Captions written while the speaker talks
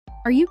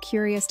Are you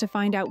curious to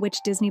find out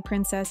which Disney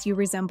princess you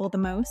resemble the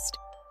most?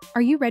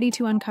 Are you ready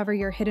to uncover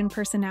your hidden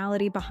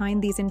personality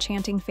behind these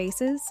enchanting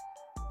faces?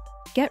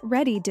 Get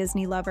ready,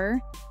 Disney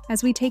lover,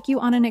 as we take you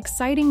on an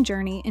exciting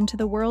journey into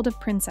the world of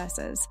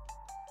princesses.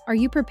 Are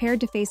you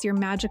prepared to face your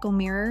magical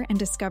mirror and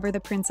discover the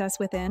princess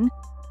within?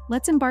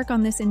 Let's embark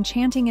on this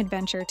enchanting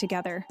adventure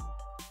together.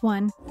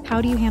 1.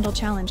 How do you handle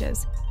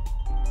challenges?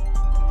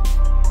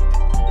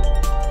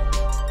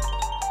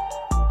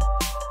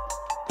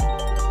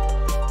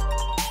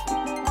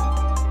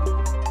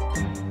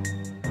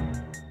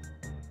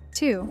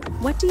 Two,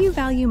 what do you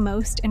value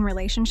most in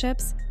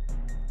relationships?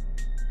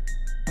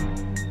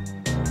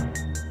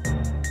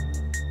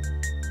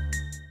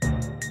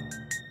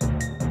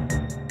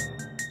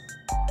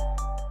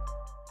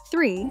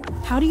 Three,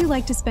 how do you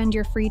like to spend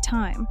your free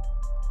time?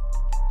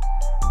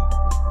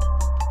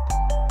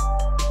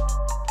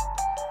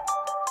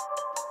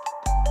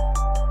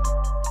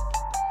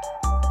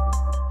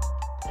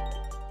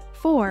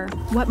 Four,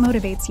 what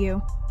motivates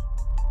you?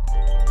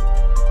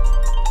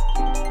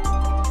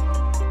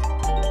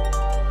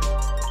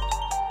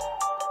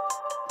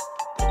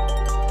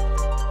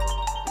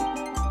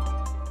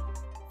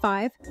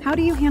 Five, how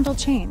do you handle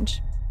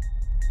change?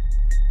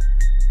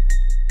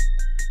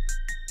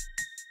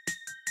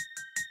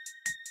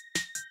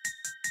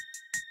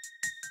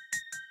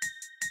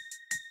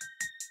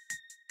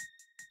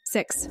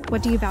 Six,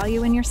 what do you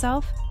value in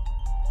yourself?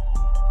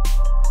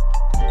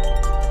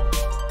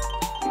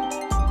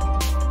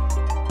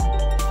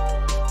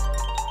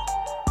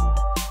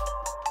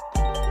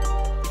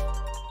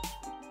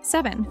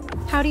 Seven,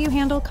 how do you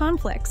handle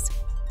conflicts?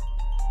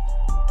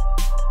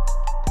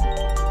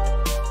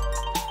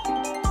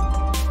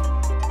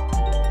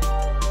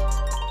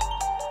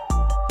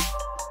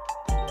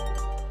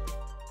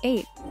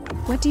 Eight,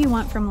 what do you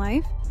want from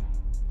life?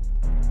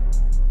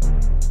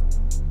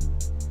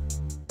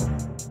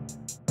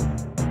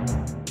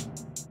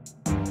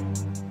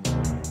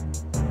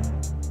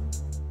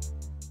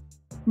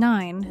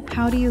 Nine,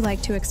 how do you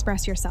like to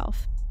express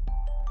yourself?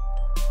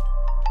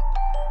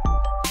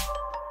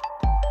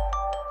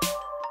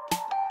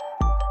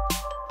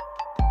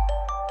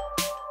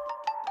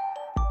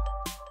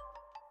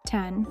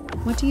 Ten,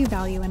 what do you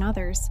value in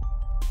others?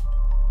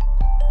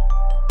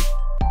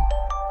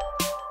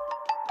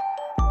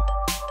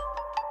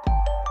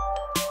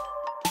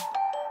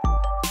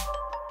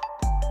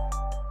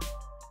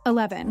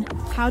 Eleven,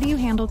 how do you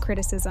handle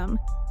criticism?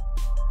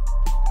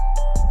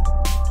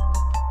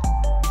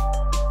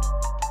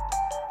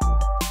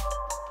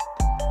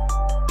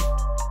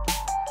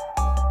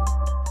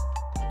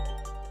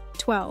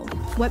 Twelve,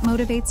 what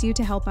motivates you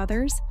to help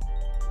others?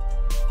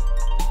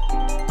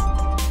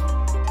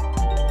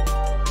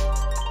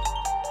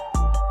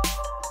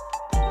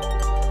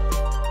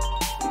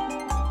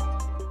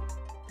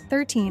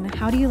 Thirteen,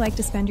 how do you like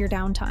to spend your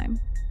downtime?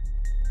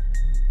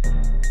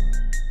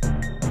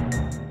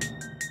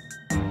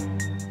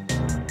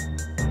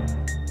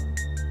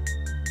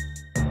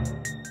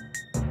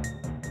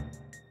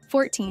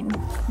 Fourteen,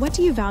 what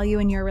do you value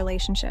in your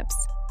relationships?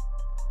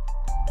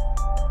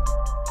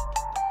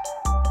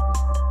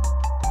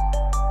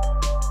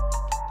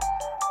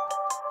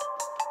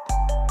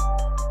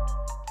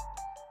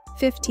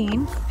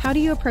 Fifteen, how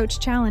do you approach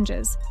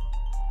challenges?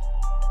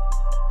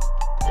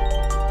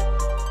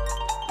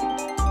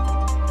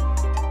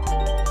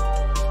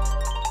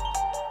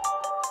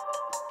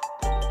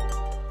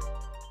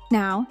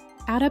 Now,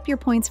 add up your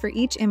points for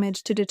each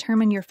image to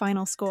determine your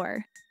final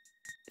score.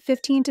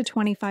 15 to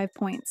 25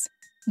 points.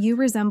 You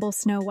resemble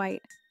Snow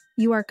White.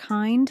 You are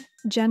kind,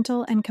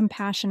 gentle, and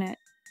compassionate.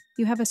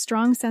 You have a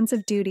strong sense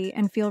of duty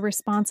and feel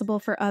responsible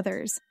for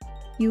others.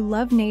 You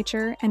love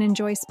nature and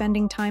enjoy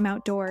spending time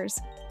outdoors.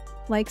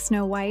 Like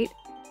Snow White,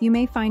 you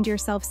may find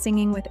yourself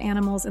singing with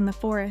animals in the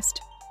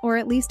forest, or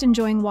at least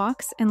enjoying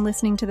walks and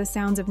listening to the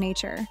sounds of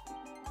nature.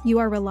 You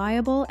are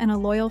reliable and a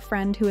loyal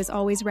friend who is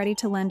always ready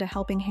to lend a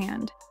helping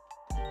hand.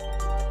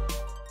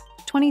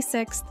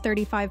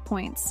 35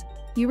 points.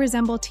 You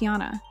resemble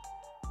Tiana.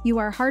 You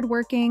are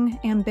hardworking,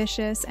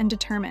 ambitious, and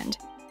determined.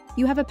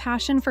 You have a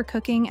passion for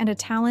cooking and a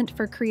talent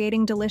for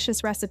creating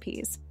delicious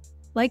recipes.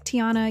 Like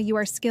Tiana, you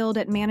are skilled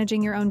at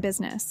managing your own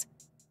business.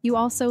 You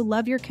also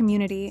love your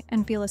community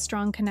and feel a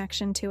strong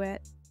connection to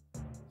it.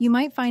 You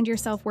might find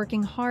yourself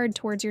working hard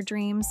towards your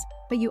dreams,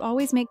 but you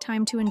always make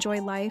time to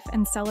enjoy life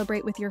and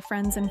celebrate with your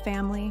friends and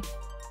family.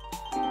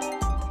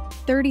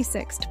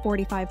 36 to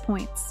 45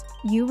 points.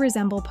 You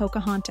resemble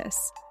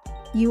Pocahontas.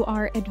 You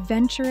are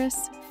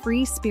adventurous,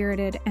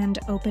 free-spirited, and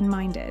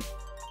open-minded.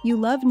 You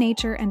love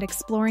nature and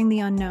exploring the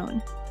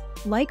unknown.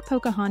 Like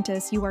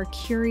Pocahontas, you are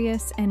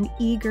curious and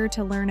eager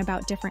to learn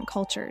about different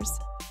cultures.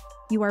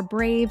 You are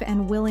brave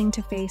and willing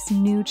to face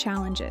new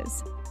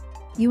challenges.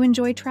 You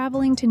enjoy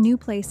traveling to new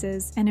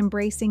places and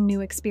embracing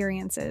new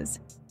experiences.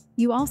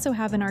 You also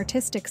have an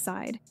artistic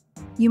side.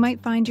 You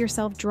might find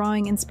yourself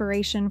drawing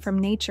inspiration from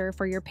nature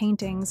for your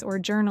paintings or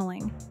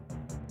journaling.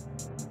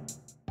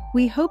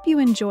 We hope you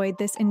enjoyed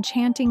this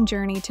enchanting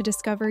journey to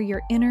discover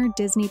your inner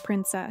Disney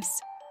princess.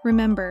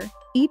 Remember,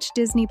 Each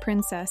Disney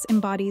princess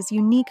embodies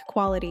unique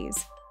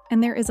qualities,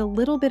 and there is a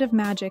little bit of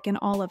magic in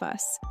all of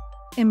us.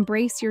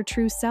 Embrace your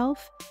true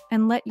self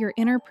and let your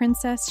inner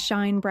princess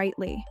shine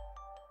brightly.